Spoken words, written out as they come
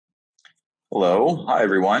Hello. Hi,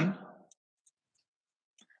 everyone.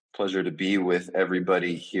 Pleasure to be with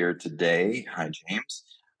everybody here today. Hi, James.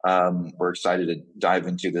 We're excited to dive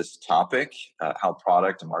into this topic, how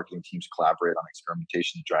product and marketing teams collaborate on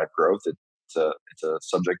experimentation to drive growth. It's a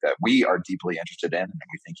subject that we are deeply interested in, and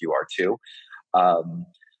we think you are too. Um,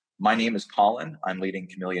 my name is Colin. I'm leading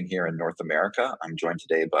Chameleon here in North America. I'm joined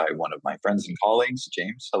today by one of my friends and colleagues,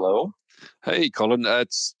 James. Hello. Hey, Colin,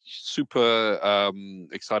 it's super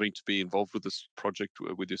exciting to be involved with this project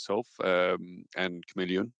with yourself and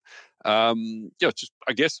Kameleoon. Yeah, just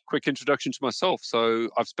I guess quick introduction to myself. So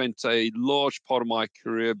I've spent a large part of my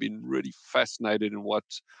career being really fascinated in what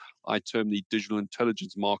I term the digital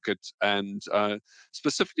intelligence market, and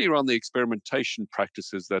specifically around the experimentation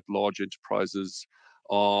practices that large enterprises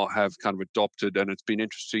have kind of adopted. And it's been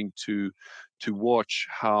interesting to watch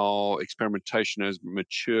how experimentation has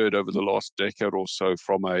matured over the last decade or so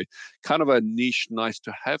from a kind of a niche, nice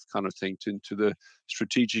to have kind of thing into the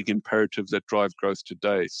strategic imperatives that drive growth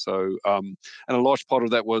today. So, and a large part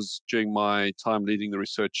of that was during my time leading the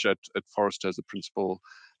research at Forrester as a principal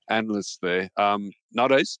analyst there.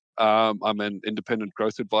 Nowadays, I'm an independent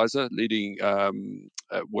growth advisor,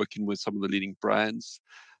 working with some of the leading brands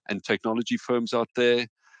and technology firms out there.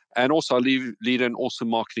 And also, I lead an awesome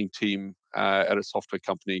marketing team at a software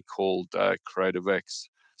company called Creative X.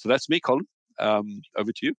 So that's me, Colin.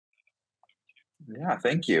 Over to you. Yeah,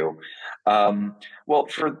 thank you. Well,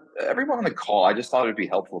 for everyone on the call, I just thought it'd be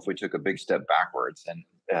helpful if we took a big step backwards and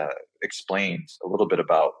explained a little bit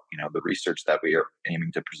about the research that we are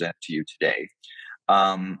aiming to present to you today.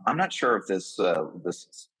 I'm not sure if this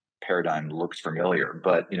paradigm looks familiar,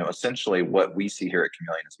 but essentially what we see here at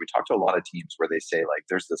Chameleon is we talk to a lot of teams where they say like,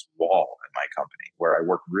 there's this wall in my company where I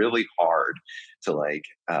work really hard to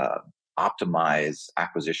optimize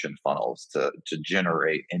acquisition funnels to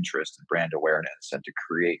generate interest and brand awareness and to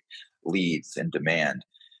create leads and demand.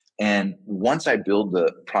 And once I build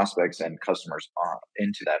the prospects and customers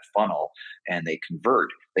into that funnel and they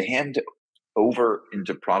convert, they hand over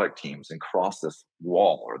into product teams and cross this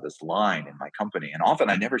wall or this line in my company. And often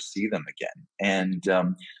I never see them again. And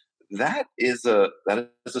that is a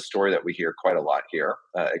story that we hear quite a lot here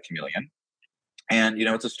at Chameleon. And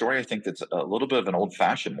it's a story I think that's a little bit of an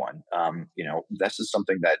old-fashioned one. This is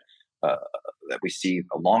something uh, that we see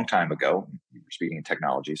a long time ago. We're speaking in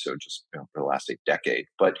technology, so just for the last decade.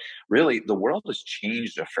 But really, the world has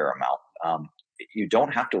changed a fair amount. You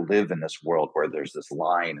don't have to live in this world where there's this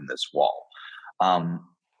line and this wall. Um,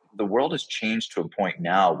 the world has changed to a point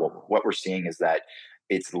now. What we're seeing is that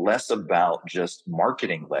it's less about just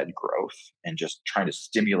marketing led growth and just trying to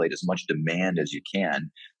stimulate as much demand as you can,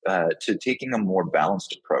 to taking a more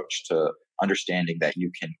balanced approach to understanding that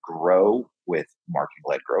you can grow with marketing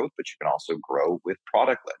led growth, but you can also grow with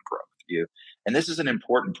product led growth. And this is an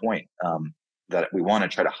important point, that we want to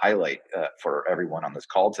try to highlight for everyone on this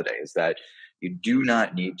call today, is that you do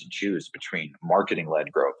not need to choose between marketing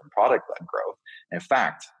led growth and product led growth. In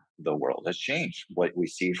fact, the world has changed. What we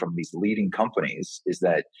see from these leading companies is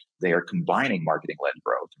that they are combining marketing led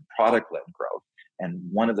growth and product led growth. And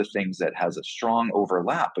one of the things that has a strong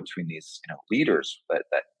overlap between these leaders that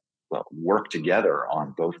well, work together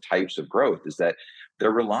on both types of growth is that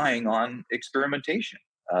they're relying on experimentation.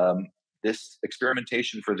 This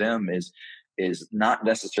experimentation for them is not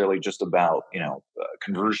necessarily just about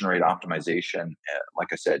conversion rate optimization, like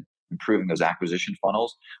I said, improving those acquisition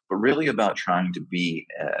funnels, but really about trying to be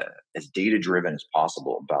as data driven as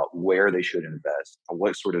possible about where they should invest, or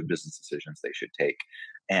what sort of business decisions they should take.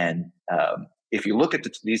 And if you look at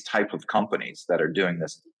these type of companies that are doing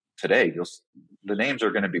this today, the names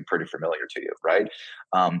are going to be pretty familiar to you, right?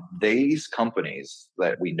 These companies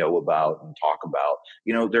that we know about and talk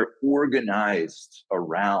about, they're organized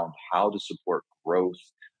around how to support growth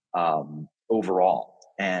overall,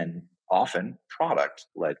 and often product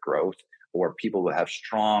led growth, or people who have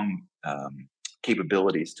strong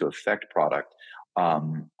capabilities to affect product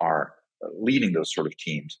are leading those sort of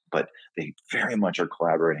teams, but they very much are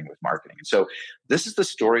collaborating with marketing. And so this is the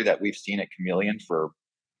story that we've seen at Chameleon for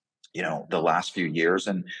the last few years,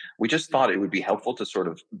 and we just thought it would be helpful to sort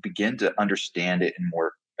of begin to understand it in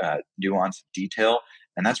more nuanced detail.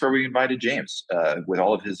 And that's where we invited James, with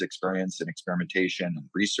all of his experience in experimentation and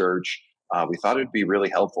research. We thought it would be really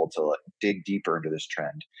helpful to dig deeper into this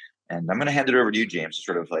trend. And I'm going to hand it over to you, James, to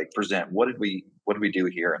sort of present what did we do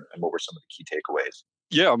here, and what were some of the key takeaways.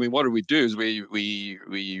 Yeah, I mean, what did we do is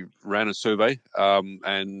we ran a survey,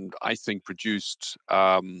 and I think produced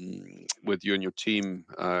with you and your team,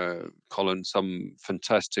 Colin, some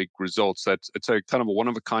fantastic results. It's a kind of a one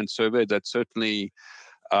of a kind survey that certainly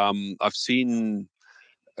I've seen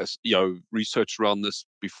research around this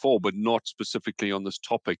before, but not specifically on this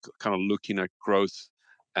topic, kind of looking at growth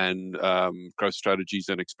and growth strategies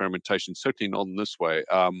and experimentation, certainly not in this way.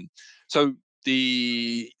 So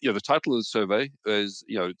the title of the survey is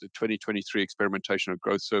the 2023 Experimentation and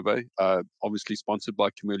Growth Survey, obviously sponsored by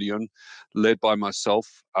Kameleoon, led by myself,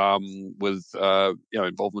 with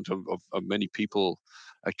involvement of many people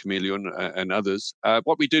at Kameleoon and others.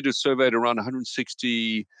 What we did is surveyed around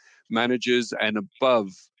 160 managers and above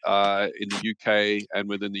in the UK and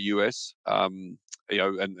within the US, and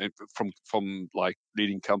from like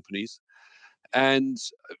leading companies. And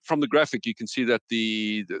from the graphic, you can see that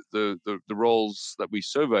the roles that we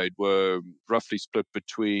surveyed were roughly split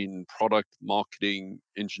between product, marketing,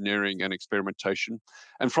 engineering, and experimentation.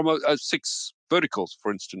 And from 6 verticals,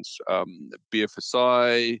 for instance,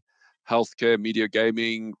 BFSI, healthcare, media,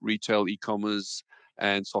 gaming, retail, e-commerce,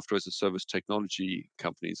 and software as a service technology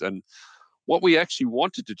companies. And what we actually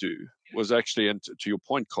wanted to do was actually, and to your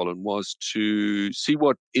point, Colin, was to see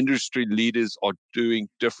what industry leaders are doing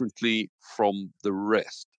differently from the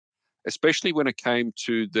rest, especially when it came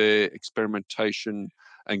to their experimentation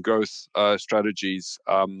and growth strategies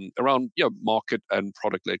around market and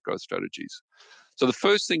product-led growth strategies. So the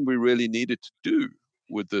first thing we really needed to do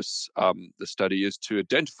with this the study is to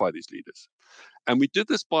identify these leaders. And we did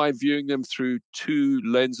this by viewing them through 2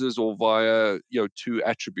 lenses, or via 2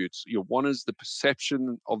 attributes. One is the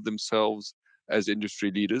perception of themselves as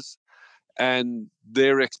industry leaders and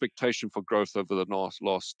their expectation for growth over the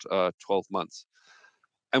last 12 months.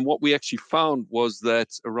 And what we actually found was that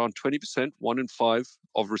around 20%, 1 in 5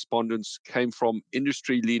 of respondents, came from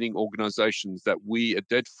industry leading organizations that we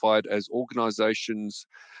identified as organizations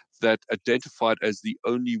that identified as the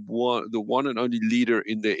one and only leader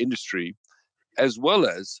in their industry, as well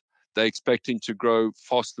as they're expecting to grow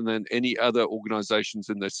faster than any other organizations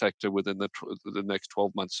in their sector within the next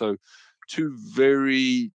 12 months. So 2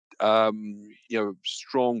 very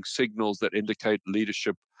strong signals that indicate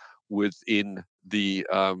leadership within the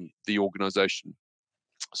organization.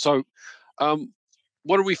 So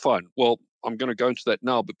what do we find? Well, I'm going to go into that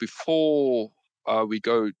now, but before we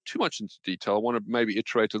go too much into detail, I want to maybe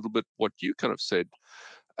iterate a little bit what you kind of said,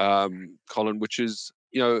 Colin, which is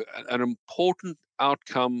an important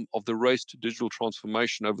outcome of the race to digital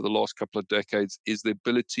transformation over the last couple of decades is the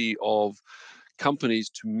ability of companies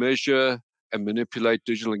to measure and manipulate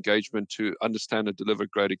digital engagement to understand and deliver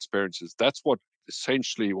great experiences. That's what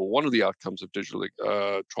essentially, or one of the outcomes of digital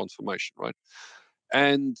transformation, right?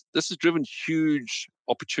 And this has driven huge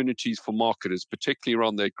opportunities for marketers, particularly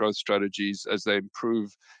around their growth strategies as they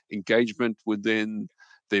improve engagement within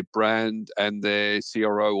their brand and their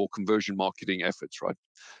CRO or conversion marketing efforts, right?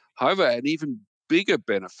 However, an even bigger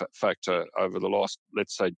benefit factor over the last,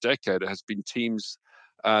 let's say, decade has been teams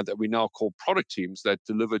that we now call product teams that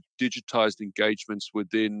deliver digitized engagements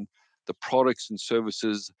within the products and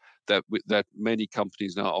services that many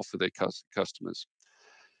companies now offer their customers.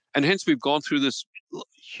 And hence we've gone through this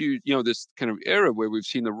huge, this kind of era where we've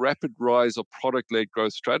seen the rapid rise of product-led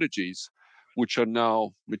growth strategies, which are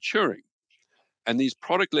now maturing. And these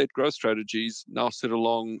product-led growth strategies now sit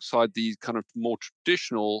alongside these kind of more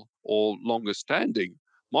traditional or longer-standing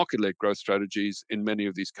market-led growth strategies in many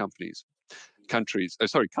of these companies.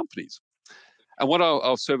 And what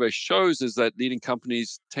our survey shows is that leading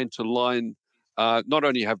companies tend to not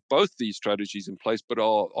only have both these strategies in place, but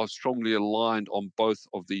are strongly aligned on both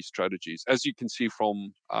of these strategies. As you can see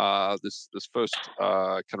from this first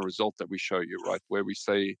kind of result that we show you, right, where we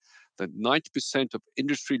say that 90% of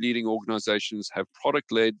industry-leading organizations have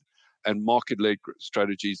product-led and market-led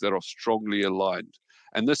strategies that are strongly aligned.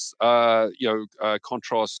 And this,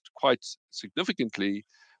 contrasts quite significantly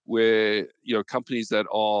where companies that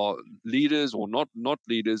are leaders or not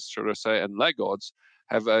leaders, should I say, and laggards,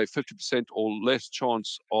 have a 50% or less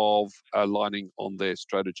chance of aligning on their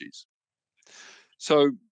strategies.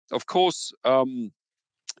 So, of course, a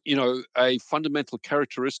fundamental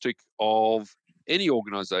characteristic of any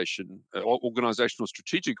organization, organizational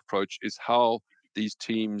strategic approach, is how these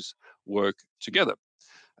teams work together.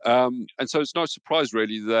 And so it's no surprise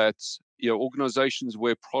really that organizations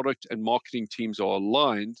where product and marketing teams are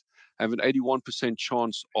aligned have an 81%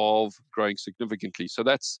 chance of growing significantly. So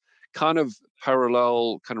that's kind of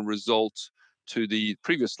parallel kind of result to the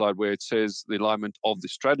previous slide where it says the alignment of the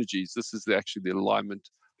strategies. This is actually the alignment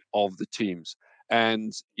of the teams.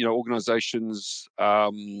 And organizations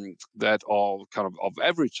that are kind of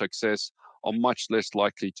average success are much less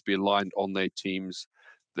likely to be aligned on their teams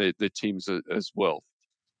as well.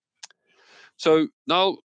 So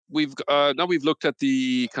now we've looked at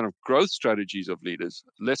the kind of growth strategies of leaders.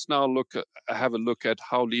 Let's now have a look at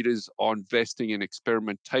how leaders are investing in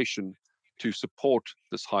experimentation to support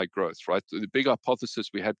this high growth. Right, the big hypothesis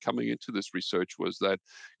we had coming into this research was that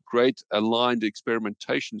great aligned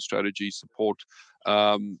experimentation strategies support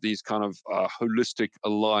these kind of holistic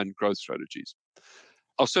aligned growth strategies.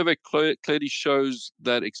 Our survey clearly shows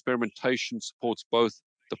that experimentation supports both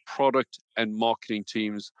the product and marketing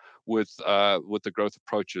teams with the growth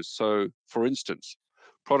approaches. So, for instance,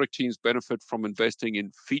 product teams benefit from investing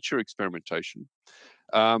in feature experimentation,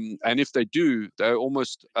 and if they do, they're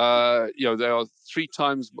almost they are 3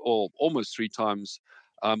 times or almost 3 times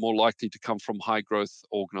more likely to come from high growth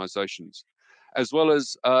organizations. As well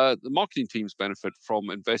as the marketing teams benefit from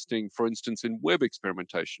investing, for instance, in web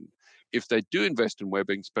experimentation. If they do invest in web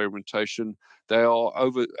experimentation, they are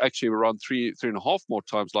actually around 3.5 more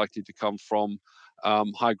times likely to come from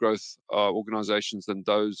high growth organizations than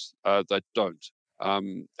those that don't,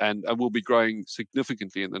 and will be growing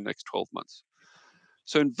significantly in the next 12 months.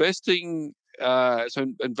 So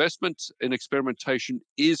investment in experimentation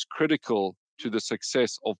is critical to the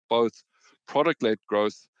success of both product-led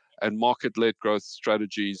growth and market-led growth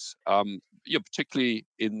strategies, particularly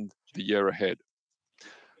in the year ahead.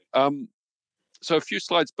 So a few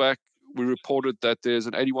slides back, we reported that there's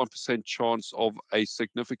an 81% chance of a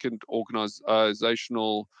significant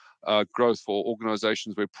organizational growth for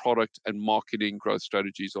organizations where product and marketing growth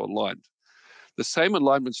strategies are aligned. The same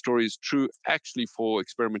alignment story is true actually for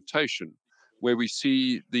experimentation, where we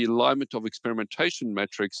see the alignment of experimentation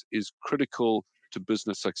metrics is critical to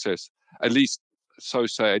business success, at least so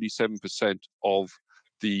say 87% of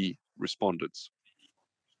the respondents.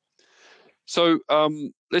 So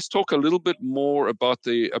let's talk a little bit more about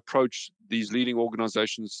the approach these leading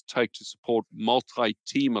organizations take to support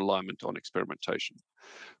multi-team alignment on experimentation.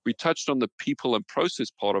 We touched on the people and process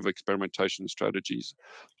part of experimentation strategies,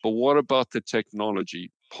 but what about the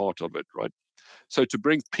technology part of it, right? So to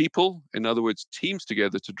bring people, in other words, teams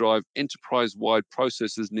together to drive enterprise-wide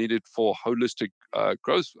processes needed for holistic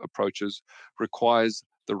growth approaches requires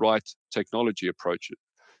the right technology approach,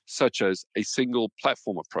 such as a single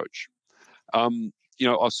platform approach.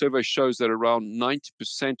 Our survey shows that around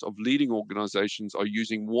 90% of leading organizations are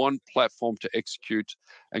using one platform to execute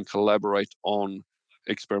and collaborate on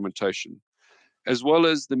experimentation, as well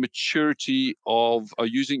as the maturity of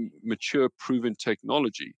using mature proven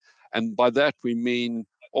technology. And by that, we mean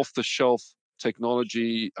off-the-shelf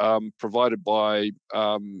technology provided by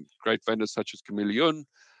great vendors such as Kameleoon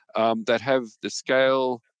that have the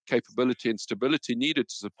scale, capability, and stability needed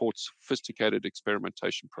to support sophisticated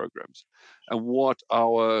experimentation programs. And what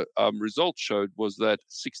our results showed was that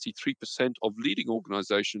 63% of leading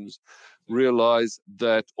organizations realize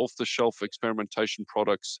that off-the-shelf experimentation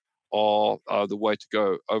products are the way to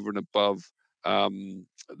go over and above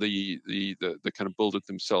the kind of build it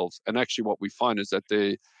themselves. And actually what we find is that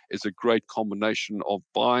there is a great combination of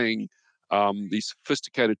buying these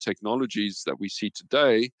sophisticated technologies that we see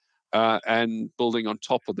today and building on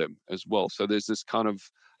top of them as well. So there's this kind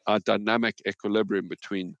of dynamic equilibrium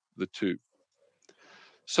between the two.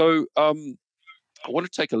 So I want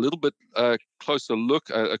to take a little bit closer look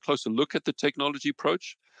at the technology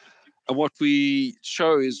approach. And what we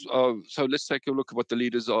show is, so let's take a look at what the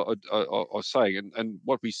leaders are saying. And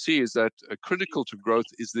what we see is that critical to growth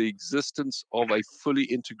is the existence of a fully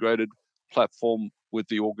integrated platform with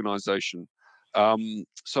the organization.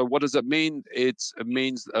 So what does that mean? It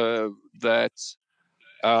means that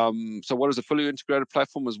so what is a fully integrated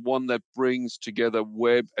platform is one that brings together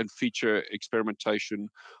web and feature experimentation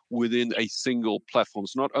within a single platform.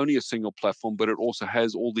 It's not only a single platform, but it also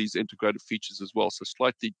has all these integrated features as well. So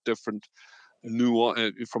slightly different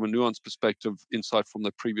from a nuanced perspective insight from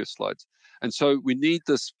the previous slides. And so we need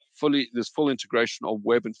this full integration of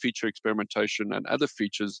web and feature experimentation and other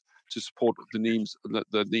features to support the needs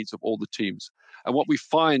of all the teams. And what we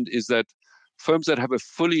find is that firms that have a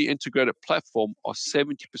fully integrated platform are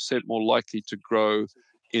 70% more likely to grow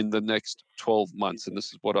in the next 12 months. And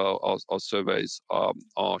this is what our surveys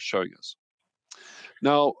are showing us.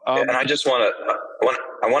 Now, and I just want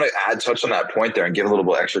to touch on that point there and give a little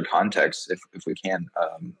bit extra context if we can,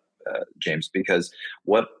 James, because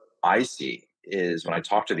what I see is when I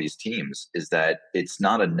talk to these teams is that it's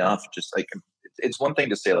not enough just like it's one thing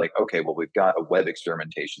to say like, okay, well, we've got a web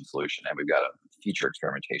experimentation solution and we've got a feature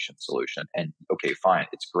experimentation solution. And okay, fine.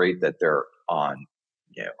 It's great that they're on,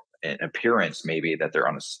 an appearance, maybe that they're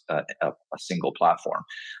on a single platform.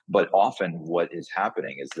 But often what is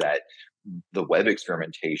happening is that the web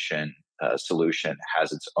experimentation solution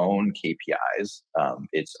has its own KPIs,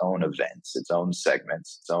 its own events, its own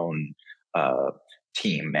segments, its own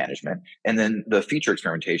team management. And then the feature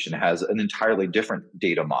experimentation has an entirely different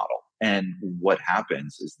data model. And what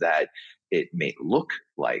happens is that it may look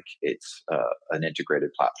like it's an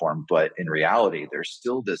integrated platform, but in reality, there's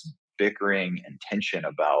still this bickering and tension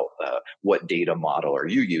about what data model are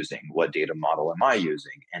you using, what data model am I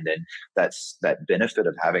using, and then that benefit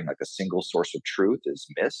of having like a single source of truth is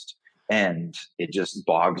missed, and it just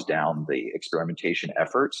bogs down the experimentation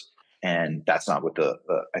efforts. And that's not what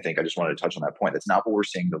I think I just wanted to touch on that point. That's not what we're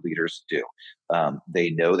seeing the leaders do. They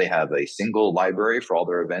know they have a single library for all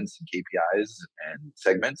their events and KPIs and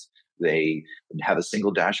segments. They have a single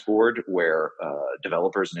dashboard where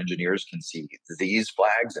developers and engineers can see these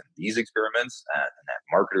flags and these experiments, and that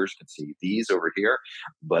marketers can see these over here.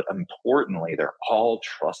 But importantly, they're all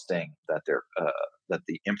trusting that that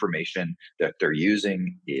the information that they're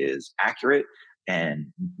using is accurate and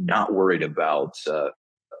not worried about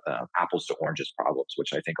apples to oranges problems,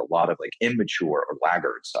 which I think a lot of like immature or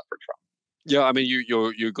laggards suffered from. Yeah, I mean,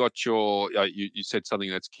 you got your you said something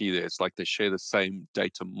that's key there. It's like they share the same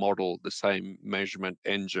data model, the same measurement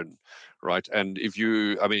engine, right? And if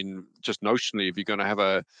you, I mean, just notionally, if you're going to have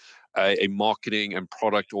a marketing and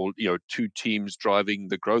product, or two teams driving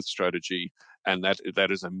the growth strategy, and that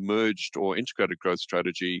is a merged or integrated growth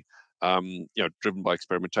strategy, driven by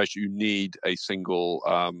experimentation, you need a single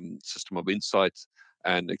system of insights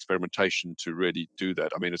and experimentation to really do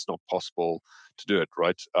that. I mean, it's not possible to do it,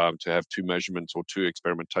 right? To have two measurements or two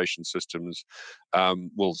experimentation systems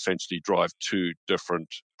will essentially drive two different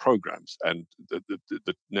programs, and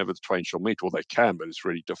never the twain shall meet. Well, they can, but it's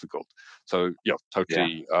really difficult. So yeah, Yeah.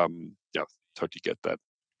 totally, totally get that.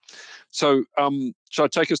 So, shall I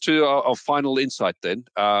take us to our final insight then?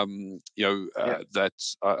 Yeah. That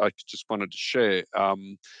I just wanted to share.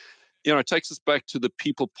 It takes us back to the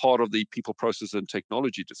people part of the people, process, and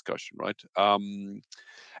technology discussion, right? And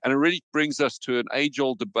it really brings us to an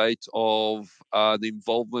age-old debate of the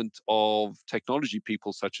involvement of technology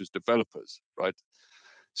people such as developers, right?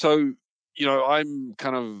 So, I'm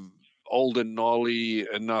kind of old and gnarly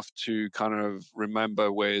enough to kind of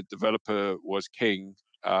remember where developer was king,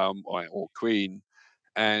 or queen,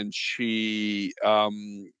 and she,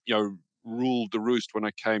 ruled the roost when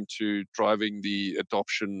it came to driving the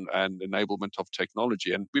adoption and enablement of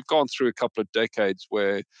technology. And we've gone through a couple of decades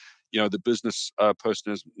where, the business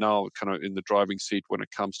person is now kind of in the driving seat when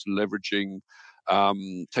it comes to leveraging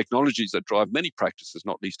technologies that drive many practices,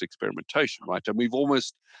 not least experimentation, right? And we've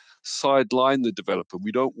almost sidelined the developer.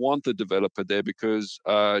 We don't want the developer there because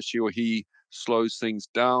she or he slows things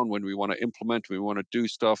down when we want to implement, we want to do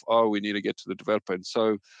stuff. Oh, we need to get to the developer. And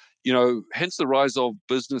so, hence the rise of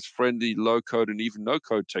business-friendly low-code and even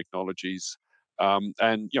no-code technologies. And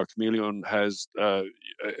Kameleoon has,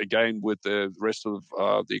 again, with the rest of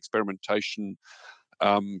the experimentation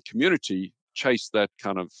community, chase that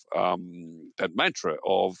kind of that mantra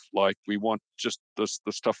of like, we want just the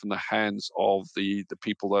stuff in the hands of the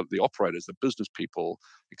people, that the operators, the business people,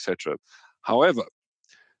 etc. However,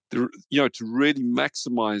 to really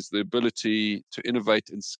maximize the ability to innovate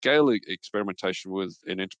and scale experimentation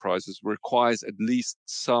in enterprises requires at least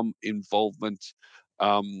some involvement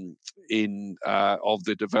in of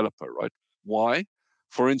the developer, right? Why?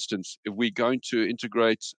 For instance, if we're going to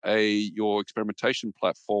integrate your experimentation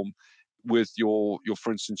platform with your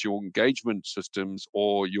for instance, your engagement systems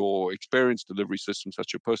or your experience delivery systems,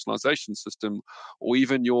 such as your personalization system, or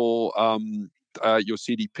even your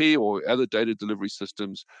CDP or other data delivery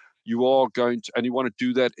systems, you are going to, and you want to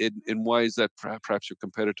do that in ways that perhaps your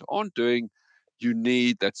competitor aren't doing. You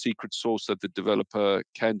need that secret sauce that the developer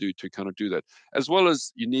can do to kind of do that, as well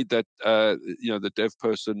as you need that the dev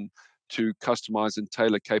person to customize and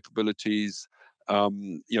tailor capabilities,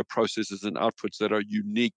 processes and outputs that are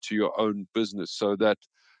unique to your own business, so that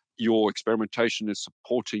your experimentation is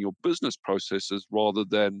supporting your business processes rather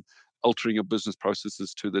than altering your business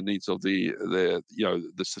processes to the needs of the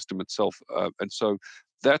system itself. And so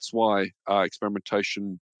that's why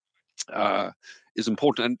experimentation is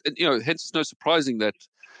important. And hence it's no surprising that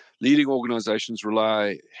leading organizations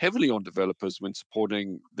rely heavily on developers when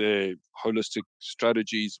supporting their holistic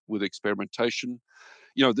strategies with experimentation.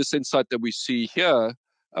 This insight that we see here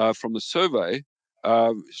from the survey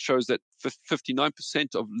shows that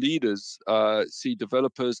 59% of leaders see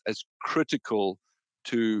developers as critical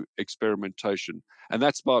to experimentation, and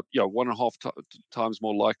that's about 1.5 times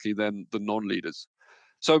more likely than the non-leaders.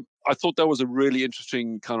 So I thought that was a really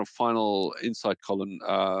interesting kind of final insight, Colin,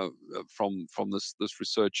 from this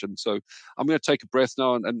research. And so I'm going to take a breath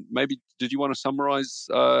now, and maybe did you want to summarize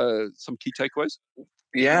some key takeaways?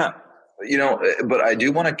 Yeah. But I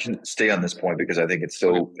do want to stay on this point because I think it's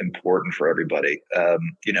Okay. so important for everybody.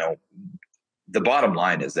 the bottom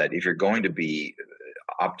line is that if you're going to be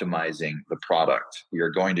optimizing the product,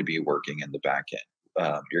 you're going to be working in the back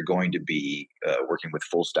end. You're going to be working with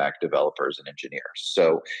full stack developers and engineers.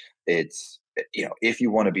 So it's, if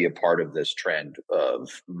you want to be a part of this trend of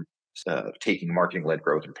taking marketing led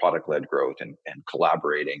growth and product led growth and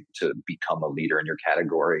collaborating to become a leader in your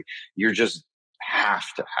category, you just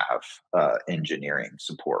have to have engineering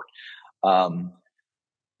support. Um,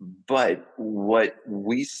 but what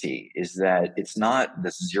we see is that it's not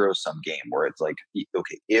this zero sum game where it's like,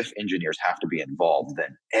 okay, if engineers have to be involved,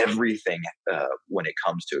 then everything when it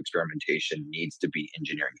comes to experimentation needs to be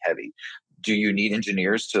engineering heavy. Do you need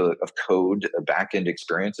engineers to code back end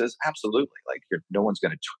experiences? Absolutely. Like no one's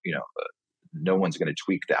going to, no one's going to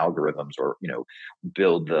tweak the algorithms or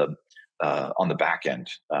build the on the back end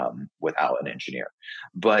without an engineer.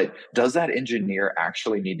 But does that engineer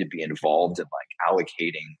actually need to be involved in like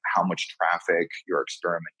allocating how much traffic your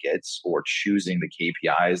experiment gets or choosing the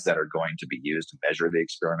KPIs that are going to be used to measure the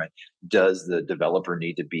experiment? Does the developer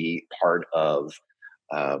need to be part of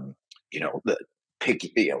the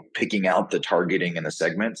picking out the targeting and the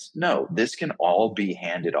segments? No, this can all be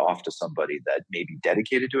handed off to somebody that may be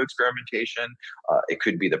dedicated to experimentation. It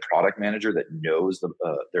could be the product manager that knows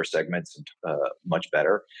their segments much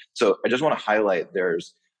better. So I just want to highlight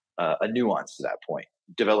there's a nuance to that point.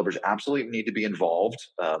 Developers absolutely need to be involved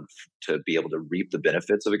to be able to reap the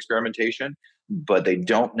benefits of experimentation, but they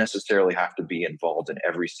don't necessarily have to be involved in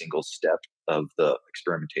every single step of the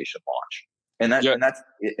experimentation launch. And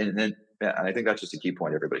Yeah, I think that's just a key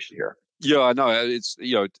point everybody should hear. yeah, I know. It's,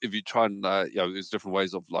 if you try and there's different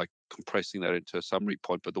ways of like compressing that into a summary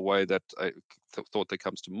point, but the way that I thought that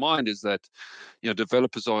comes to mind is that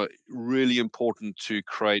developers are really important to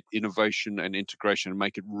create innovation and integration and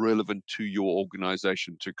make it relevant to your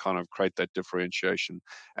organization to kind of create that differentiation.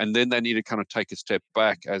 And then they need to kind of take a step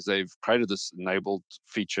back as they've created this enabled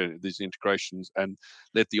feature, these integrations, and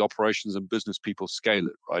let the operations and business people scale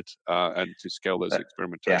it, right? And to scale those Yeah,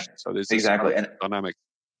 experimentations. So there's this kind exactly. of And dynamic.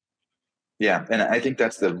 yeah, and I think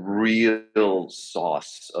that's the real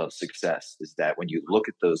sauce of success is that when you look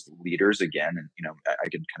at those leaders again, and I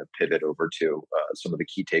can kind of pivot over to some of the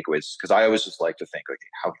key takeaways because I always just like to think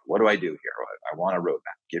like, what do I do here? I want a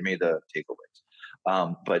roadmap. Give me the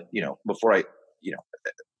takeaways. But you know, before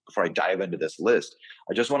I dive into this list,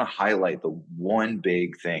 I just want to highlight the one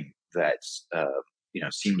big thing that's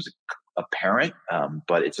seems apparent,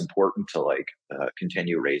 but it's important to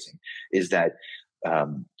continue raising is that.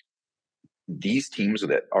 Um, these teams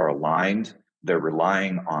that are aligned, they're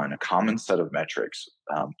relying on a common set of metrics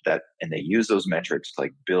and they use those metrics to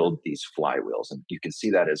build these flywheels. And you can see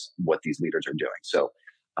that as what these leaders are doing. So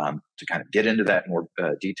to kind of get into that in more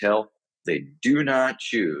detail, they do not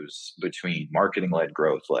choose between marketing-led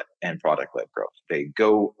growth and product-led growth. They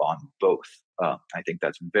go on both. I think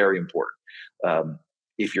that's very important.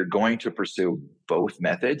 If you're going to pursue both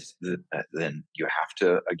methods, then you have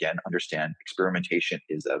to, again, understand experimentation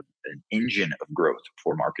is an engine of growth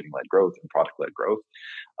for marketing led growth and product led growth.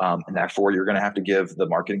 And therefore, you're going to have to give the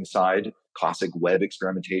marketing side classic web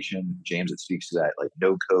experimentation. James, it speaks to that,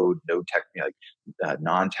 no code, no tech,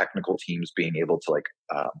 non-technical teams being able to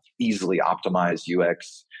easily optimize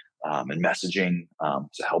UX and messaging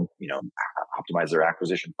to help optimize their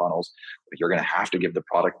acquisition funnels. You're going to have to give the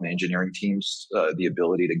product and engineering teams the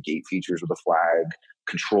ability to gate features with a flag,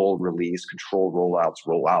 control release, control rollouts,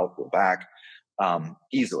 roll out, roll back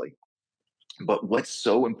easily. But what's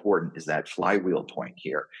so important is that flywheel point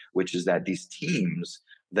here, which is that these teams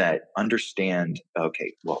that understand,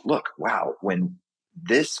 okay, well, look, wow, when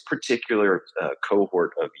this particular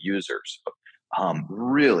cohort of users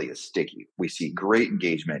really is sticky, we see great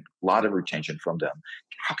engagement, a lot of retention from them.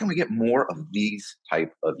 How can we get more of these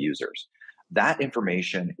type of users? That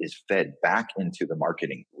information is fed back into the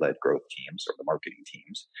marketing-led growth teams or the marketing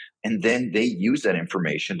teams, and then they use that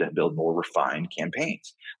information to build more refined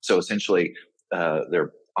campaigns. So essentially,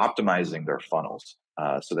 they're optimizing their funnels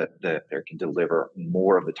so that they can deliver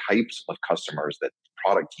more of the types of customers that the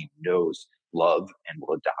product team knows, love, and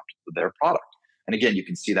will adopt their product. And again, you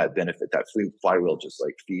can see that benefit. That flywheel just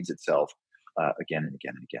feeds itself again and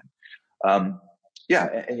again and again. Yeah,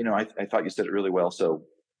 and I thought you said it really well. So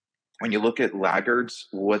when you look at laggards,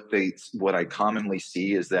 what I commonly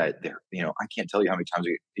see is that they're, I can't tell you how many times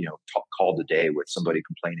we, called a day with somebody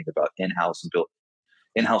complaining about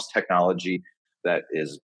in-house technology that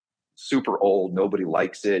is super old. Nobody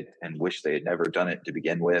likes it and wish they had never done it to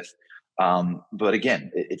begin with. But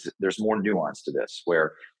again, there's more nuance to this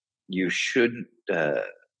where you shouldn't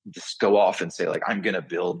just go off and say like I'm going to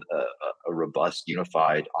build a robust,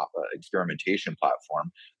 unified experimentation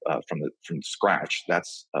platform from scratch.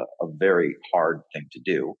 That's a very hard thing to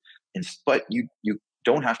do. But you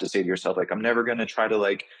don't have to say to yourself like I'm never going to try to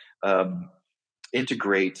like um,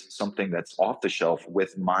 integrate something that's off the shelf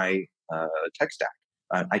with my tech stack.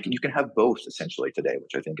 You can have both essentially today,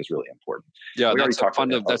 which I think is really important. Yeah, We already that's talked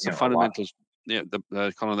that's a a lot. fundamental. Yeah,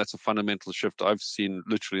 Colin, that's a fundamental shift I've seen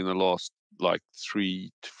literally in the last like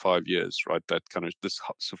 3 to 5 years, right? That kind of this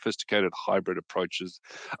sophisticated hybrid approaches,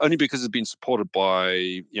 only because it's been supported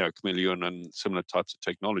by Kameleoon and similar types of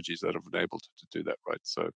technologies that have enabled it to do that, right?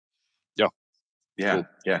 So yeah, Yeah, cool.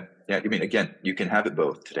 yeah, yeah. I mean, again, you can have it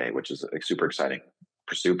both today, which is like, super exciting.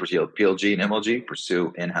 Pursue PLG and MLG,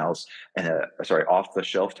 pursue in-house and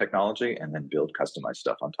off-the-shelf technology, and then build customized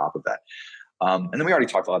stuff on top of that. And then we already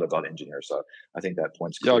talked a lot about engineers, so I think that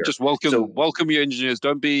point's Yeah, clear. just welcome So your engineers.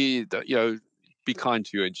 Don't be be kind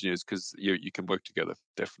to your engineers because you can work together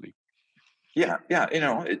definitely. yeah, yeah,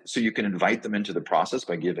 so you can invite them into the process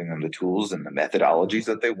by giving them the tools and the methodologies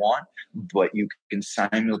that they want, but you can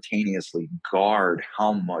simultaneously guard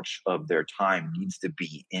how much of their time needs to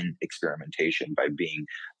be in experimentation by being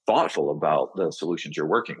thoughtful about the solutions you're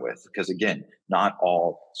working with. Because again, not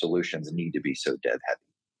all solutions need to be so dev heavy.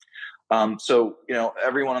 So,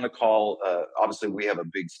 everyone on the call, obviously, we have a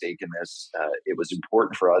big stake in this. It was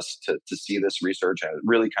important for us to see this research, and it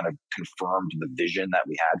really kind of confirmed the vision that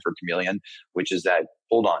we had for Chameleon, which is that,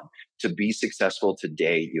 hold on, to be successful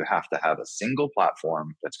today, you have to have a single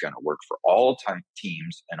platform that's going to work for all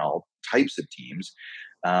teams and all types of teams.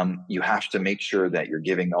 You have to make sure that you're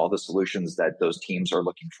giving all the solutions that those teams are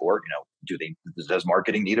looking for. Does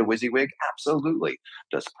marketing need a WYSIWYG? Absolutely.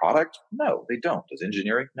 Does product? No, they don't. Does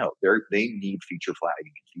engineering? No, they need feature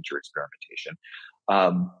flagging and feature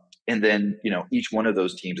experimentation. And then, each one of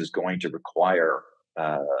those teams is going to require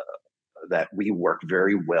that we work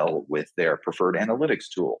very well with their preferred analytics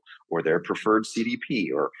tool or their preferred CDP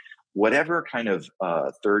or whatever kind of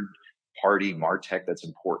third party martech that's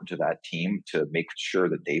important to that team to make sure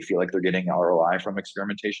that they feel like they're getting ROI from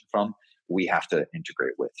experimentation from. We have to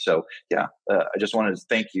integrate with. So yeah, I just wanted to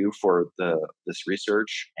thank you for this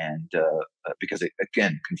research and because it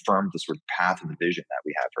again confirmed the sort of path and the vision that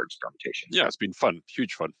we have for experimentation. Yeah, it's been fun,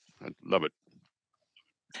 huge fun. I love it.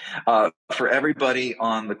 For everybody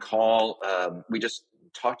on the call, we just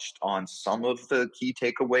touched on some of the key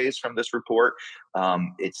takeaways from this report.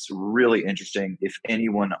 It's really interesting. If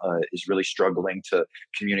anyone is really struggling to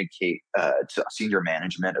communicate to senior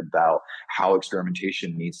management about how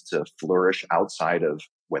experimentation needs to flourish outside of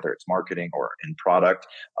whether it's marketing or in product,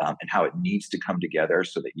 and how it needs to come together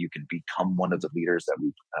so that you can become one of the leaders that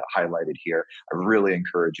we've highlighted here, I really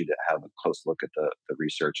encourage you to have a close look at the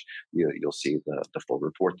research. You'll see the full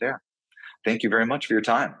report there. Thank you very much for your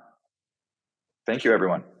time. Thank you,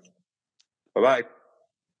 everyone. Bye bye.